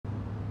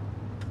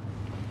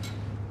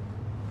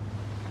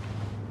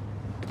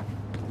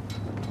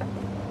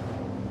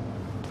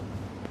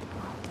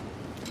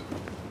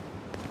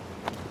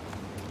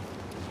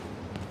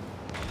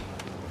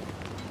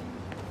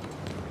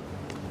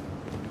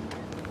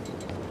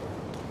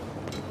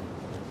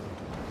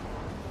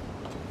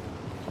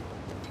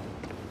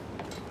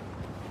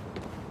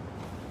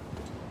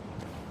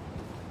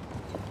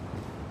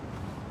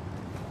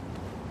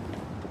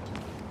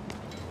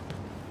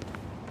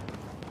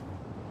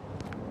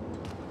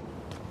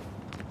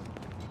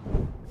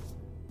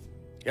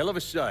Hell of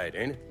a sight,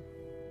 ain't it?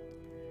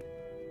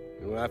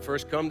 When I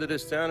first come to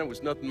this town, it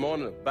was nothing more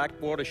than a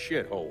backwater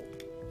shithole.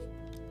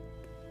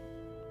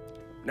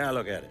 Now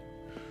look at it.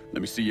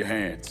 Let me see your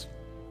hands.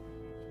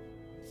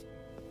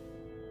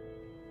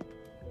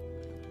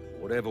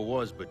 Whatever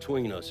was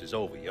between us is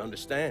over, you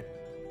understand?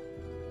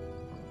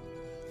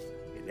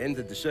 It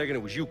ended the second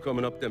it was you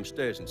coming up them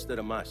stairs instead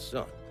of my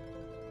son.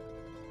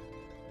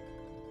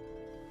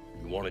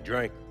 You want a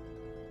drink?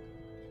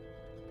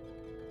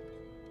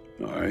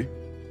 All right.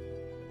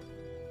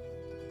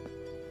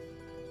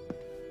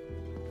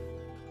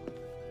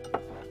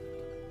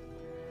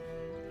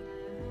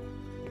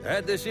 I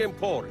had this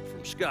imported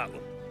from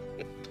Scotland.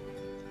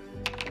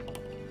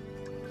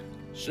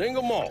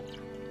 Single malt.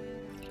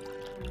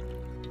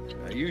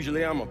 Now,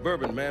 usually I'm a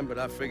bourbon man, but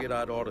I figured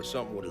I'd order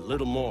something with a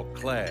little more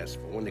class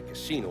for when the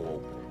casino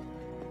opens.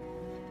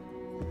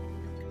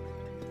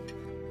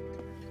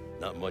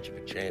 Not much of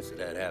a chance of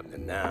that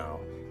happening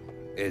now,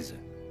 is it?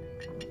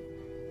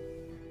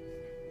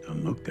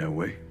 Don't look that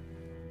way.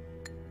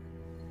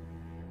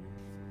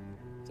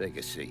 Take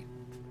a seat.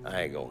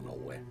 I ain't going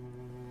nowhere.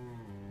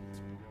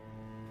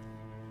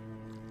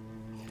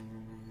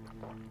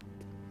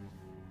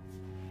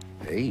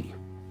 Hey,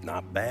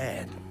 not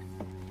bad.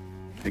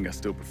 I think I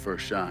still prefer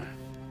shine.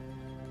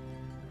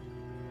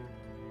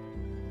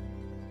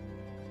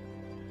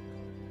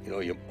 You know,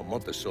 a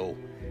month or so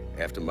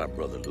after my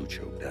brother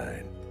Lucio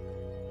died,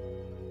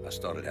 I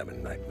started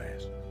having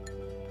nightmares.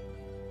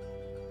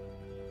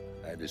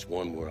 I had this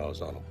one where I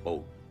was on a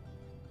boat.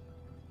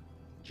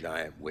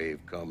 Giant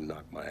wave come,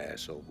 knocked my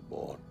ass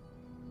overboard.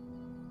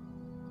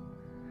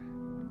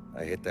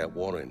 I hit that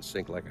water and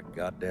sink like a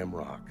goddamn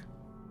rock.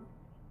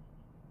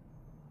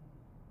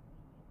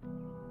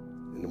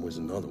 And there was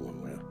another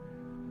one where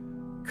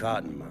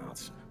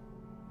cottonmouths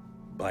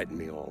biting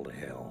me all to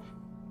hell.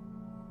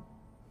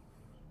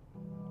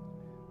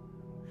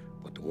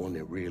 But the one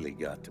that really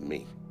got to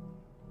me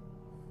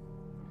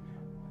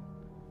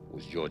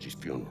was Georgie's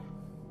funeral.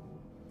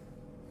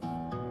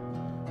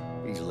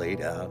 He's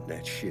laid out in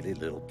that shitty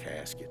little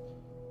casket.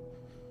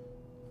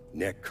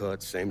 Neck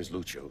cut, same as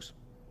Lucio's.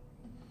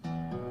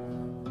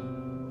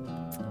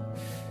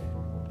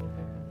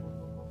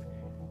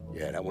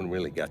 Yeah, that one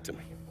really got to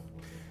me.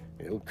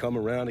 It'll come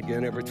around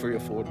again every 3 or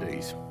 4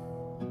 days.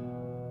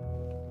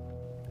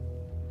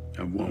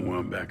 That one where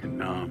I'm back in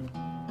Nam,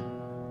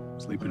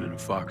 sleeping in a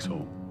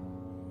foxhole.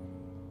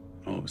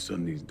 All of a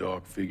sudden, these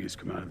dark figures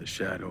come out of the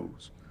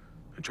shadows.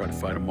 I try to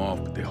fight them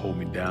off, but they hold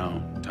me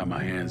down, tie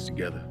my hands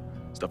together,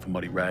 stuff a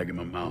muddy rag in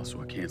my mouth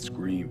so I can't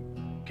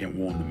scream, can't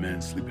warn the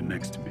men sleeping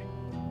next to me.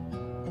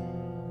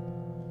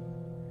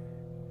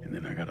 And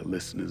then I gotta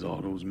listen as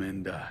all those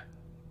men die.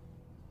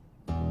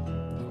 I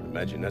would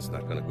imagine that's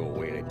not gonna go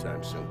away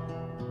anytime soon.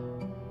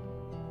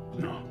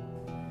 No.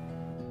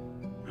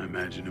 I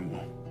imagine it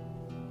won't.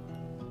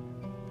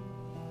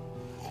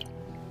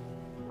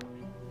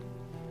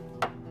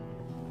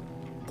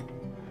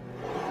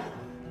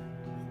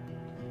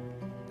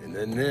 And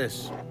then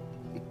this.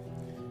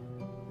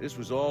 This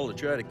was all to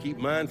try to keep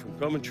mine from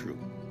coming true.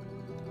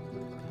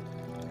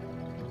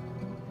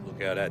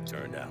 Look how that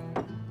turned out.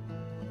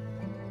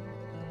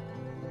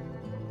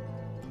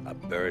 I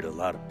buried a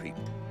lot of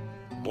people.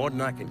 More than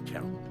I can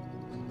count.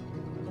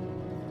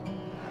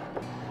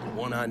 The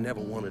one I never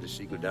wanted to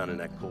see go down in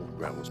that cold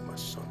ground was my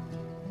son.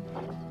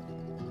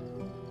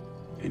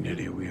 And yet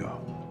here we are.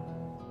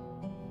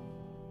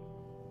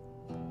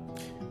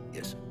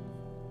 Yes, sir.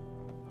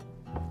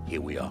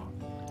 Here we are.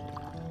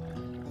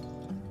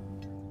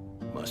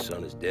 My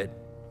son is dead,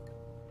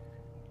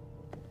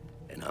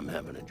 and I'm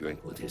having a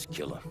drink with his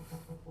killer.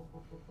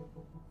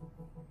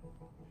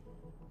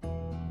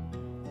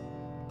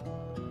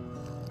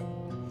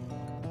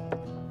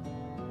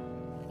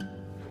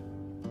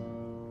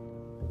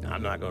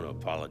 I'm not gonna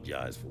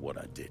apologize for what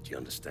I did, you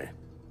understand?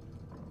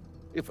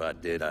 If I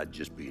did, I'd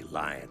just be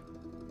lying.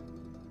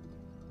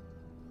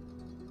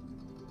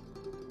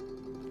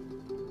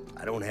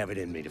 I don't have it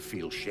in me to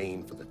feel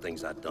shame for the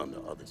things I've done to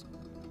others.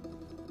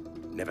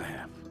 Never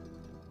have.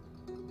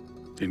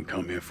 Didn't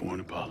come here for an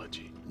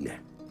apology. Nah.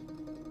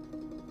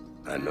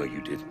 I know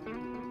you did.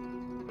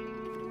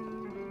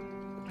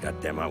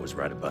 Goddamn, I was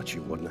right about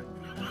you, wasn't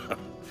I?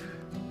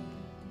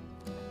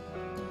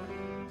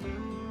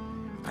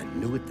 I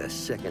knew it the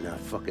second I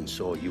fucking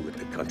saw you at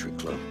the country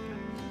club.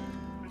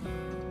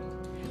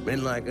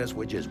 Men like us,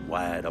 we're just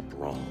wired up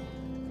wrong.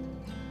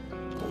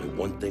 There's only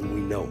one thing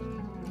we know.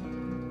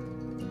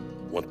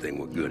 One thing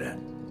we're good at.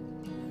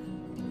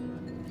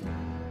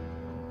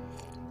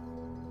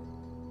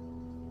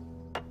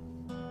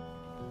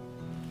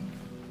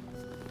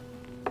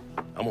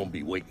 I'm gonna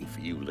be waiting for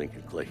you,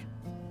 Lincoln Clay.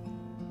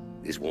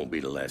 This won't be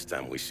the last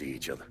time we see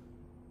each other.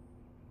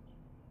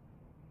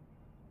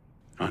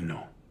 I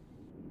know.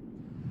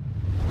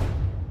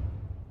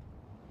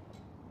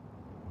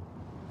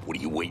 What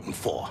are you waiting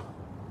for?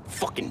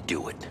 Fucking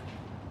do it.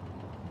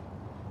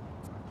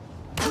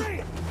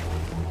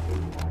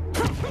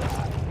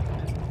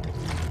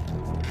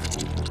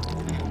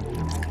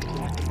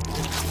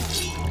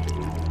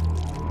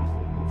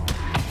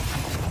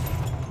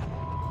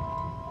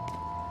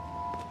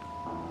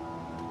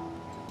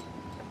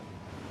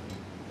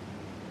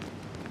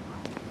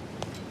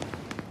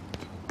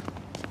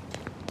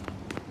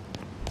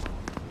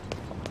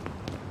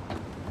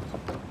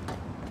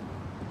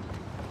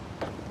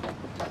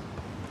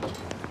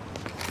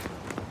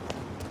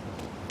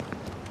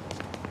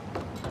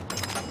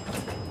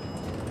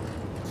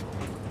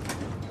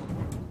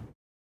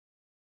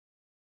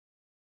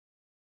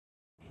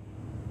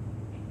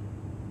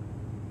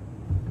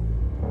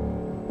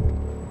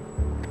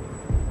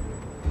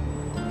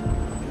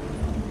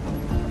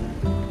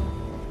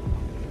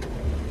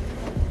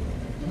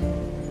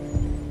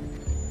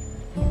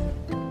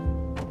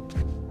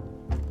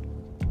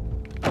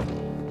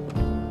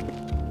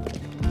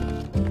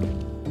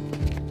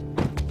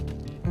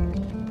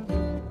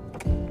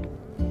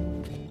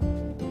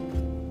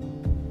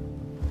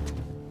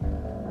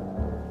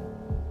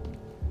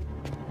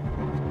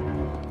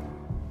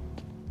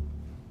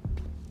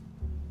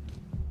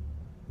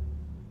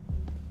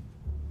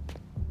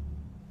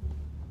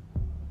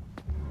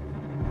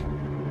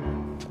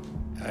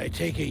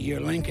 take it you're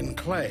Lincoln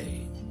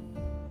Clay.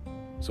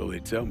 So they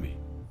tell me.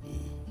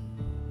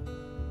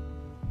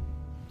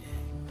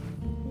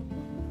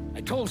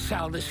 I told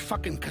Sal this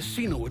fucking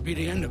casino would be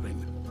the end of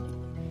him.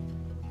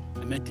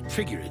 I meant it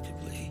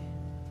figuratively.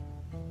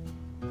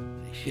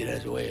 This shit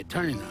has a way of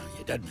turning on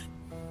you, doesn't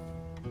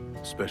it?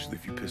 Especially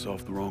if you piss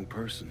off the wrong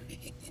person.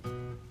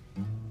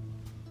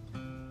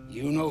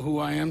 You know who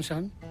I am,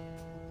 son?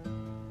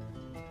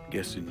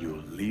 Guessing you're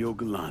Leo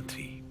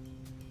Galante.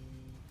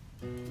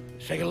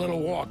 Let's take a little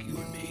walk, you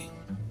and me.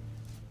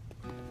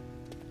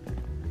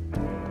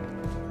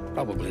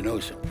 Probably no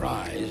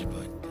surprise,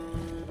 but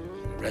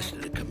the rest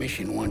of the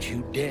commission wants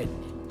you dead.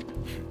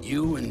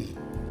 You and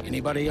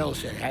anybody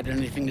else that had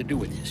anything to do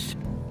with this.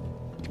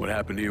 What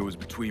happened here was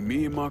between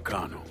me and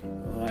Marcano.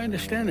 Well, I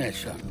understand that,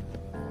 son.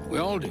 We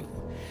all do.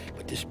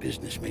 But this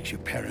business makes you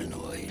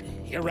paranoid,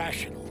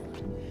 irrational.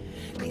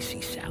 They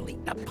see Sally,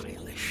 a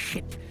pile of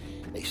shit.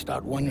 They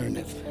start wondering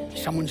if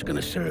someone's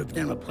gonna serve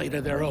them a plate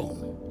of their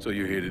own. So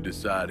you're here to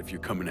decide if you're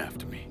coming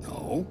after me?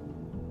 No.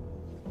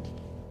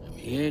 I'm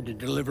here to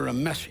deliver a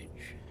message.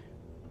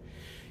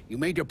 You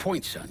made your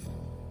point, son.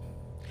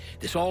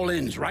 This all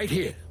ends right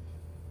here.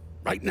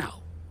 Right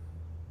now.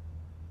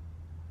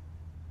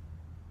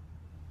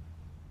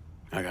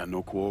 I got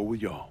no quarrel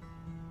with y'all.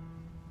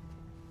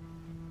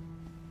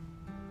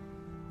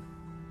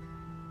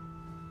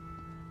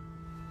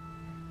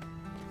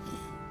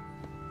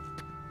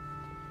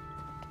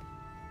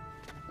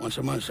 Once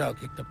a month, Sal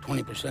kicked up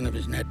 20% of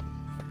his net.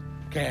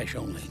 Cash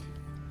only.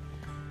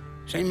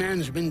 Same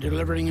man's been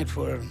delivering it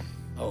for,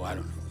 oh, I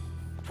don't know,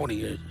 20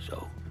 years or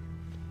so.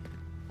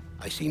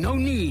 I see no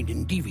need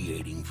in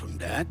deviating from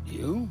that,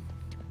 you?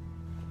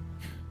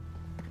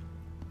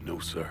 No,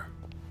 sir.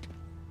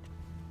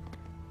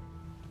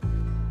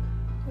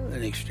 Well,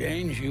 in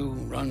exchange, you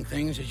run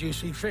things as you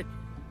see fit.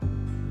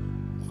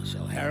 Want to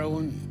sell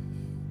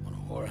heroin? Want a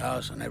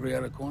whorehouse on every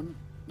other corner?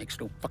 Makes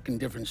no fucking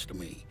difference to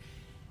me.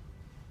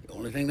 The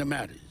only thing that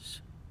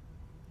matters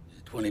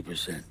is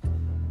 20%.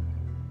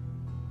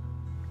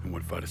 And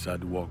what if I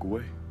decide to walk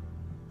away?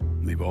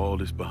 Leave all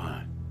this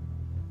behind?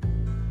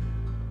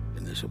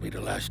 Then this will be the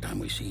last time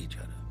we see each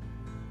other.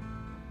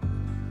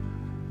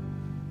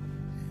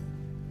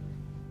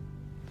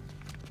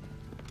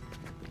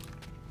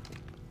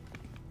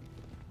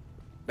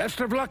 Best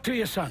of luck to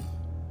you, son.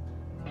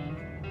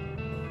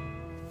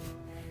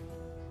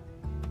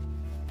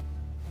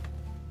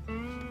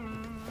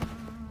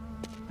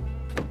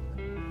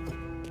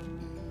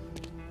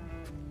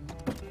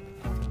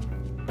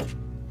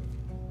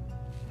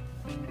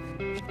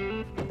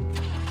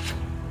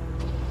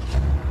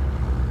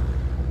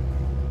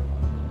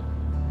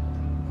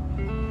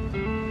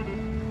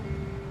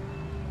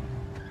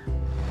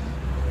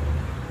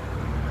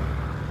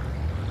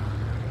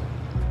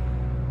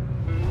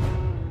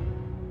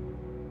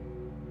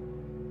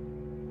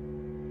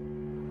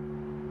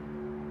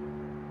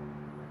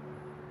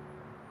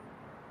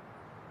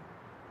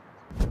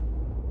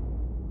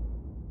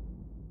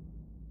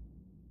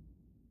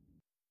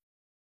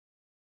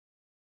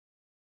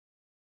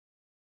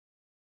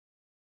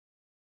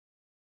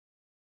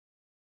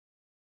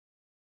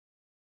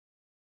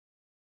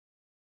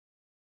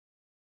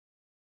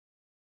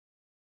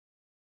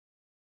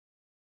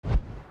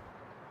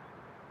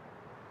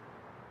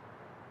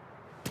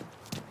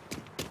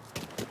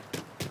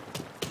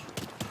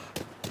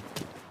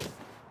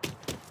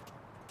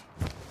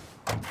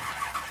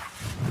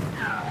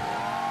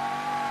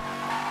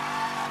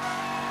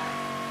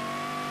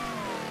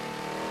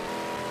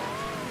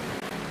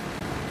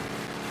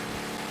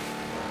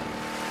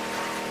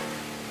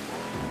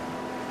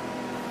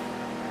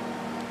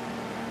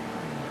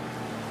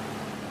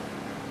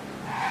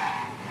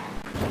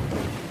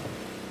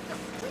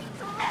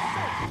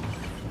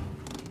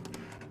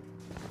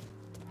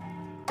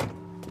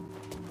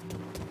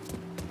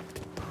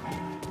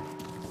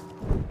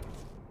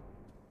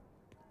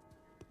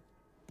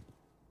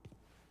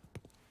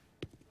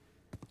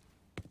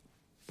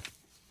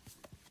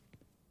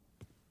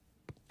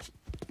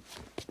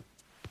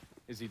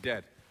 Is he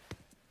dead?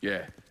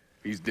 Yeah,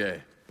 he's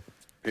dead.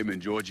 Him and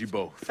Georgie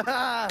both.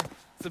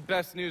 It's the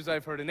best news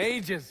I've heard in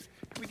ages.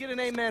 Can we get an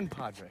amen,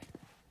 Padre?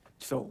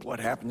 So what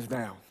happens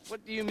now?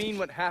 What do you mean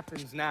what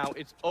happens now?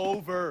 It's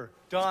over.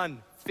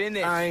 Done.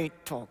 Finished. I ain't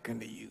talking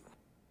to you.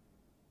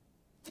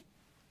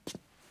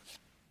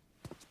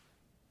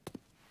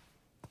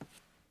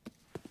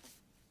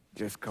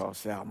 Just cause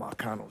Sal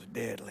Marcano's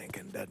dead,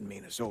 Lincoln, doesn't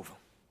mean it's over.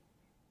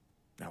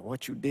 Now,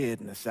 what you did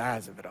and the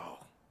size of it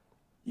all,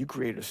 you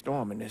created a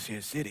storm in this here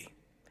city,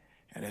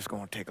 and it's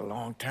gonna take a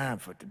long time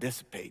for it to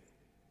dissipate,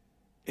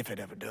 if it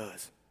ever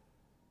does.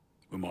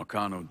 With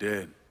Marcano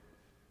dead,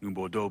 New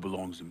Bordeaux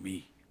belongs to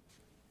me.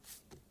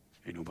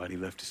 Ain't nobody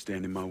left to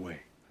stand in my way.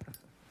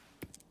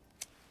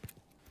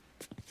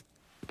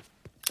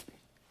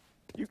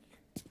 You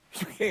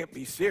can't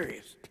be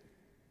serious.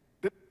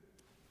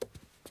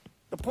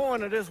 The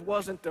point of this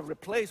wasn't to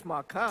replace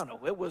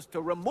Marcano, it was to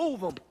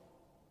remove him.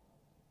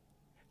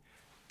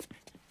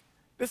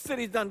 This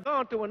city's done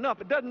gone through enough.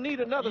 It doesn't need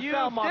another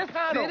Sal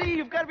Marcano. This city?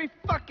 You've got to be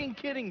fucking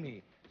kidding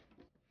me.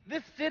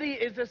 This city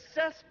is a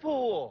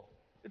cesspool.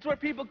 It's where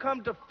people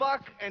come to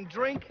fuck and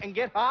drink and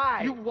get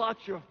high. You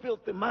watch your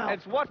filthy mouth.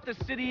 It's what the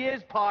city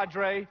is,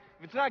 Padre.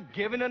 If it's not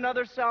given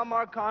another Sal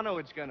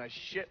Marcano, it's gonna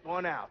shit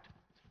one out.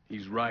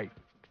 He's right.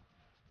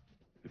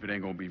 If it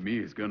ain't gonna be me,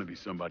 it's gonna be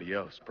somebody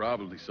else.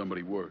 Probably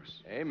somebody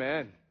worse.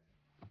 Amen.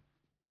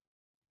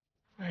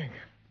 Hank.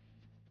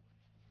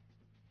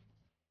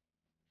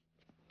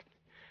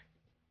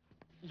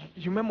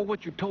 You remember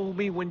what you told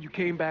me when you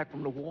came back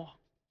from the war?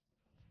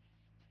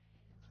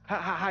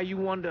 How you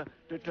wanted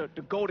to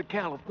go to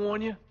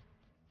California,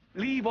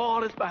 leave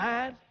all this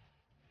behind,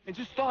 and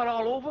just start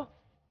all over?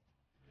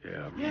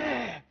 Yeah.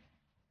 Yeah.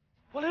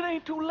 Well, it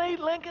ain't too late,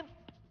 Lincoln.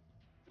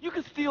 You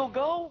can still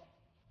go.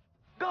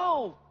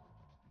 Go.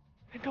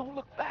 And don't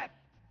look back.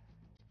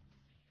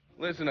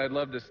 Listen, I'd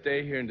love to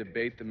stay here and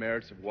debate the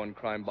merits of one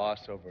crime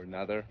boss over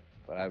another,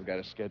 but I've got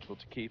a schedule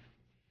to keep.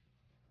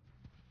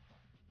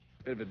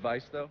 Bit of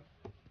advice, though.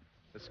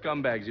 The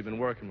scumbags you've been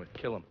working with,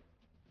 kill them.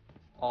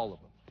 All of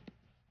them.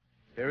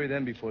 Bury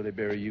them before they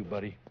bury you,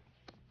 buddy.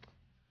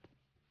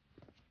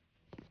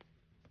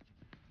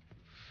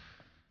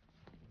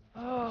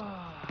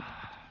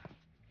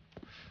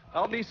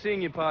 I'll be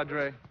seeing you,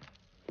 Padre.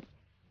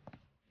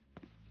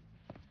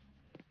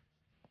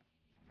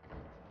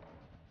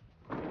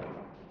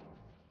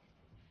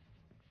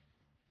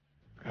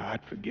 God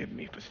forgive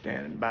me for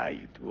standing by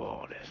you through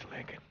all this,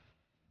 Lincoln.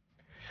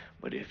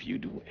 But if you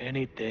do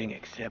anything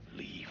except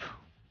leave,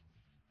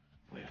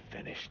 we're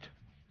finished.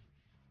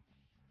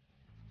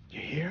 You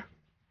hear?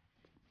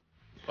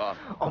 Bob.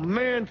 A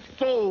man's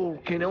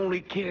soul can only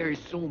carry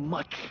so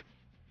much.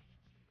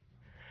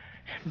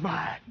 And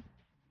mine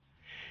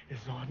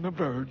is on the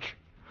verge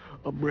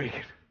of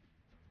breaking.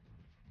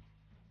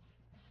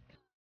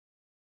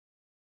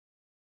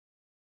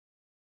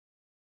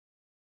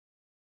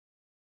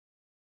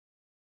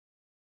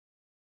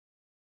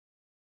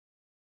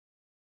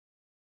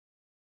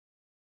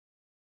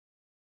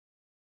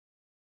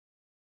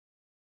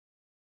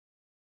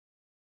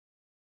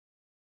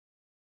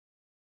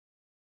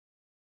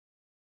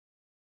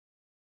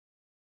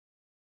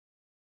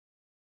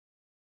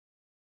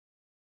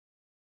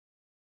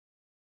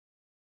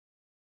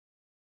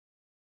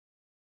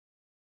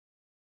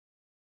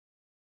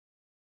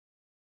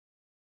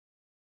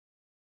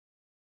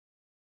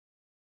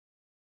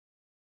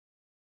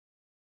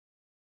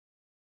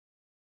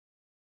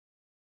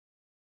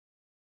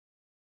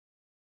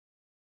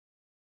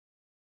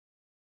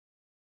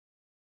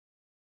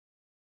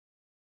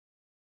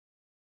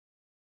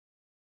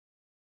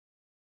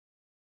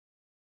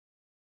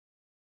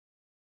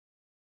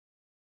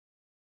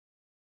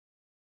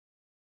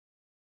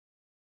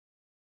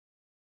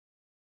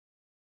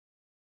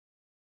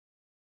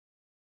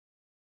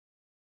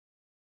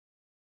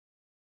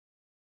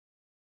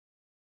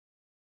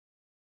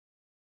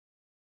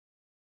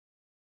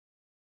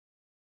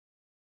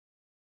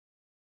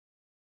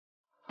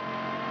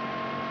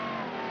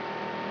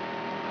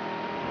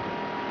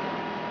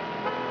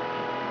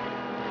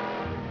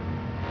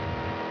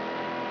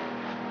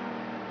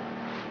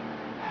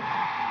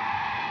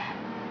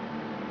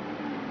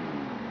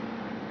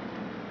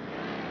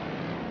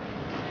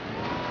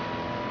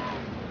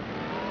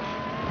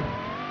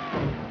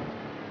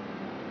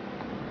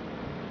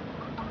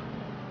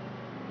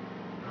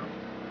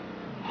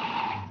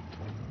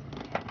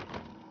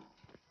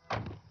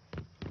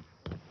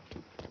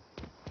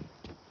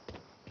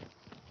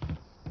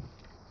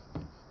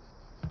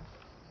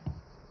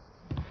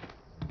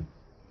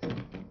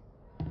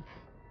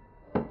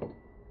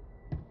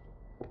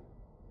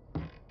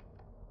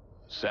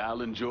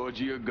 Sal and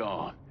Georgie are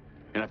gone.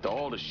 And after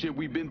all the shit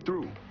we've been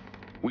through,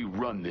 we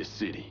run this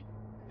city.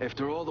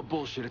 After all the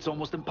bullshit, it's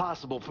almost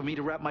impossible for me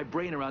to wrap my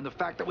brain around the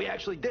fact that we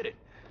actually did it.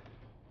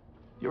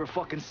 You're a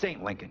fucking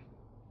saint, Lincoln.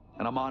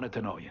 And I'm honored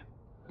to know you.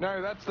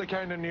 Now, that's the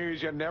kind of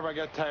news you never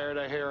get tired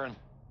of hearing.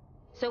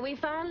 So we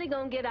finally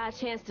gonna get our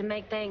chance to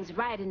make things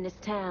right in this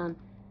town.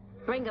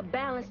 Bring a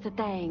balance to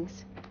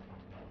things.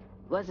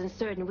 Wasn't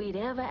certain we'd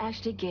ever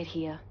actually get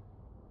here.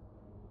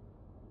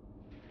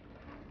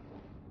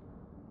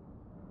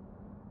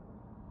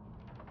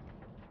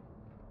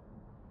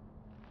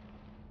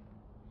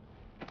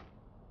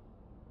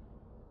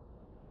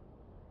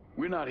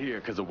 We're not here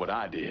because of what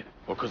I did,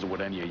 or because of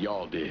what any of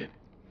y'all did.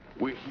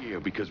 We're here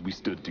because we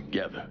stood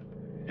together.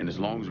 And as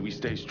long as we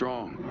stay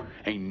strong,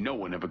 ain't no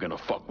one ever gonna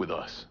fuck with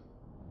us.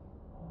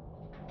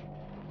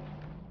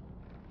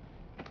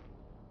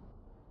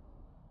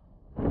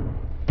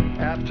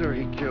 After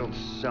he killed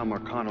Sal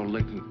Marcano,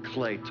 Lincoln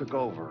Clay took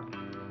over.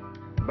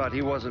 But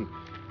he wasn't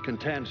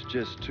content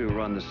just to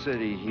run the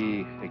city.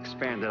 He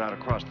expanded out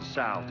across the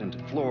South into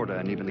Florida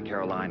and even the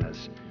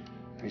Carolinas.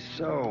 There's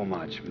so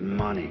much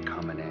money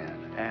coming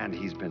in, and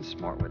he's been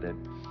smart with it.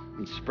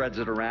 He spreads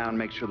it around,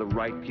 makes sure the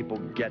right people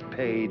get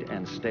paid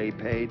and stay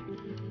paid.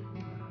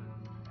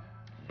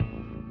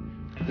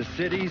 The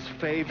city's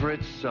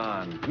favorite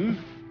son,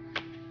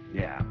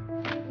 Yeah.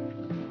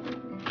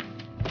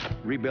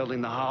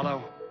 rebuilding the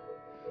Hollow,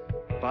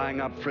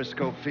 buying up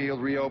Frisco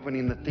Field,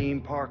 reopening the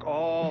theme park,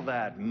 all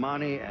that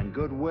money and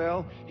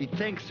goodwill. He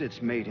thinks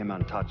it's made him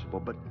untouchable,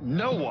 but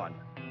no one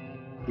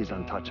is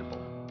untouchable.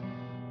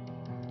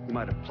 He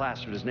might have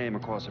plastered his name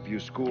across a few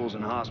schools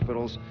and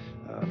hospitals,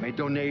 made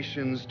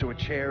donations to a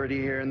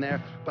charity here and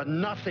there, but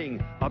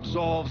nothing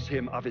absolves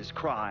him of his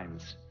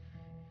crimes.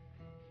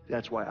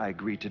 That's why I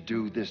agreed to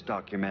do this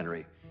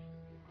documentary.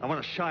 I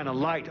want to shine a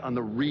light on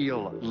the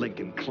real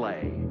Lincoln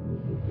Clay.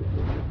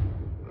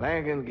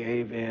 Lincoln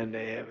gave in to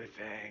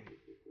everything.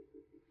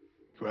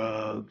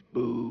 Drugs,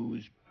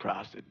 booze,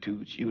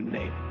 prostitutes, you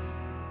name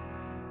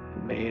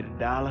it. Made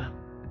 $1,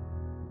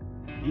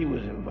 he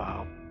was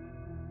involved.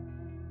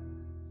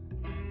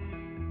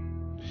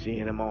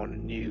 Seeing him on the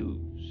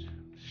news,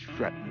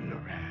 strutting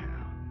around.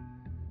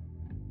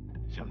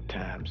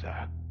 Sometimes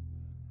I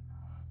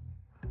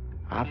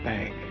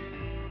think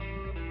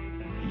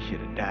he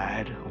should have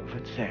died over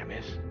at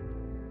Sammy's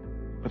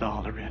with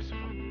all the rest of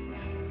them.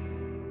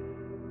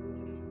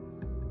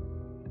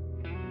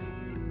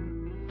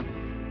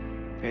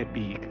 There'd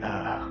be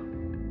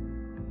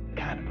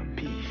kind of a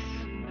peace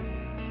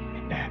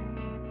in that.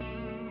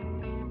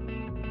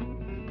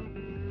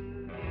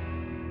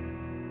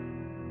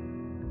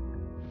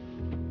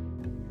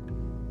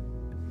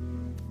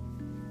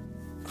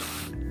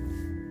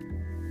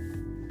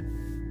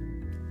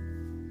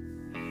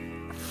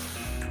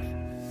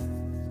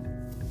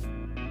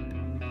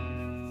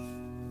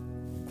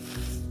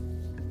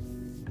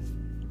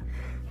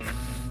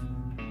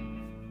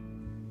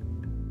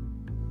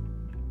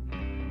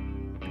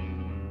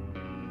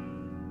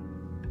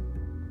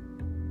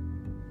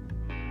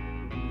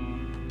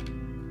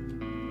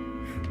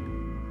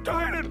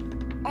 Turn it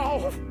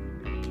off!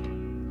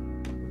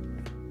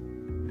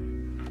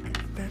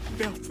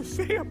 Nothing else to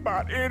say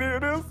about any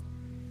of this.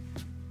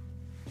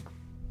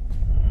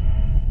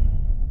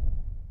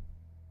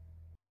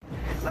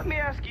 Let me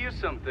ask you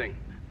something.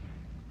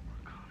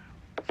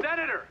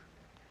 Senator!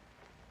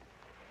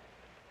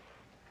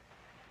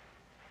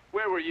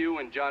 Where were you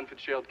when John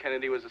Fitzgerald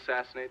Kennedy was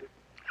assassinated?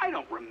 I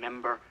don't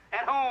remember.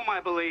 At home, I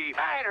believe.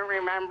 I don't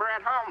remember.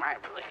 At home, I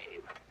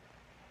believe.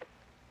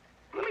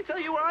 Let me tell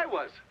you where I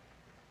was.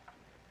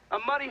 A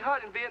muddy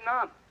hut in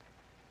Vietnam.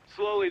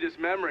 Slowly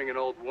dismembering an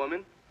old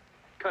woman,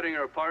 cutting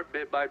her apart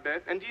bit by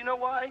bit. And do you know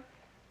why?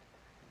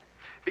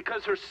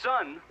 Because her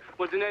son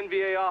was an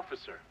NVA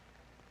officer.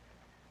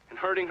 And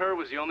hurting her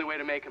was the only way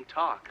to make him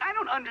talk. I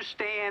don't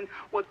understand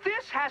what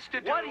this has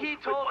to do What he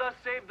told us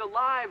saved the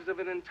lives of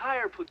an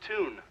entire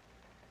platoon.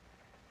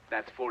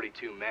 That's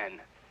 42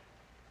 men.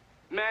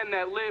 Men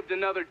that lived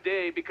another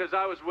day because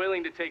I was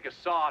willing to take a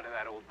saw to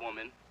that old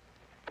woman.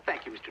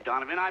 Thank you, Mr.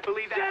 Donovan. I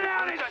believe that. Sit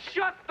down and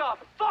shut the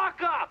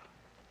fuck up!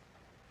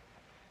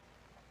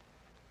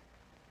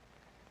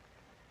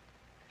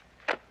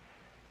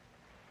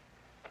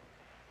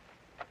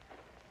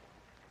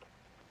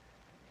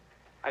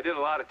 I did a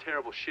lot of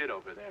terrible shit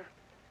over there.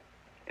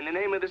 In the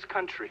name of this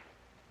country.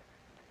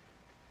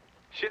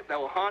 Shit that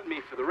will haunt me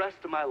for the rest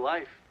of my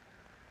life.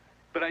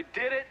 But I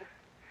did it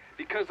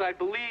because I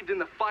believed in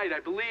the fight. I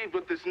believed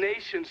what this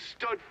nation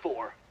stood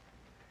for.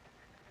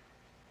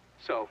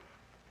 So,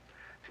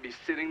 to be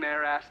sitting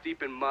there ass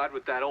deep in mud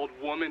with that old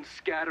woman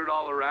scattered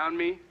all around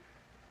me,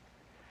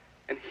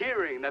 and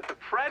hearing that the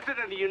President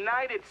of the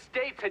United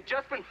States had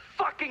just been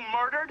fucking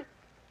murdered,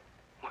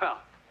 well,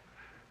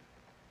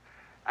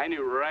 I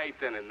knew right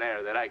then and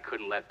there that I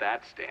couldn't let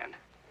that stand.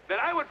 That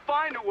I would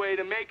find a way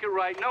to make it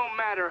right no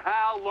matter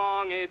how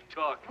long it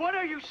took. What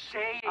are you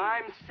saying?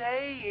 I'm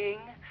saying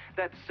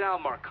that Sal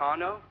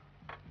Marcano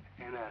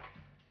and a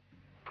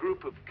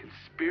group of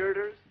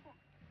conspirators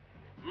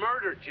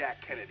murdered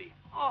Jack Kennedy.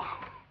 Oh,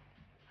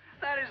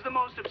 that is the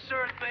most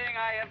absurd thing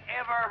I have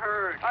ever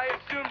heard. I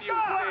assumed you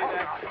would say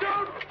that.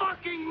 Don't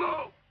fucking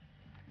move!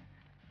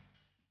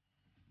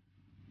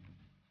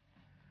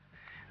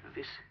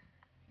 This...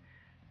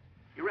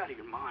 You're out of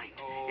your mind.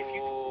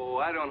 Oh,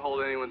 I don't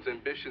hold anyone's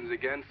ambitions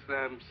against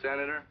them,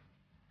 Senator.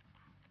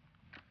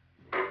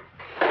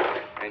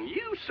 And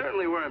you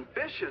certainly were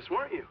ambitious,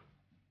 weren't you?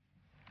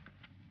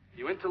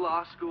 You went to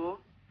law school,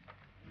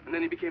 and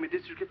then you became a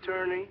district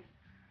attorney,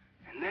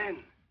 and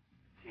then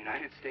the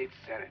United States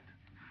Senate.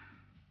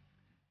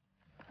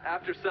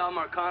 After Sal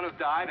Marcano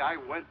died, I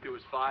went through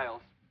his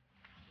files.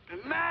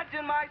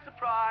 Imagine my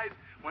surprise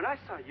when I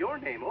saw your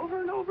name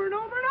over and over and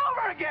over and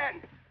over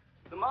again.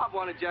 The mob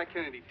wanted Jack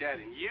Kennedy dead,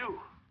 and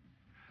you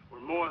were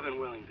more than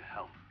willing to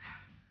help.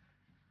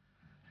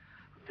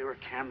 There are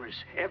cameras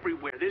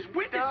everywhere. There's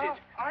witnesses. No,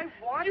 I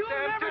want You'll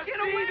them never to get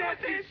see away that,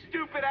 with you this.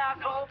 stupid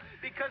asshole,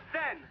 because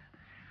then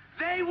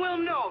they will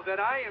know that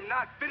I am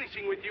not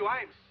finishing with you. I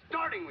am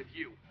starting with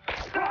you.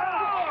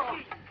 Oh!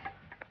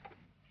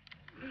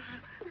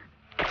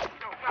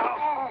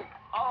 Oh!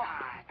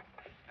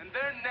 And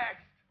they're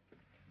next.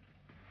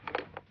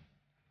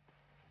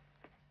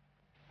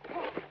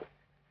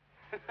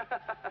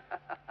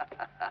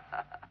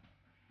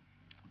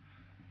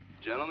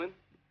 Gentlemen,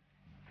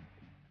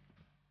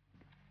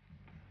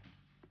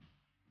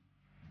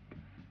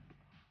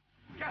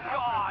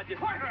 God,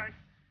 Park it!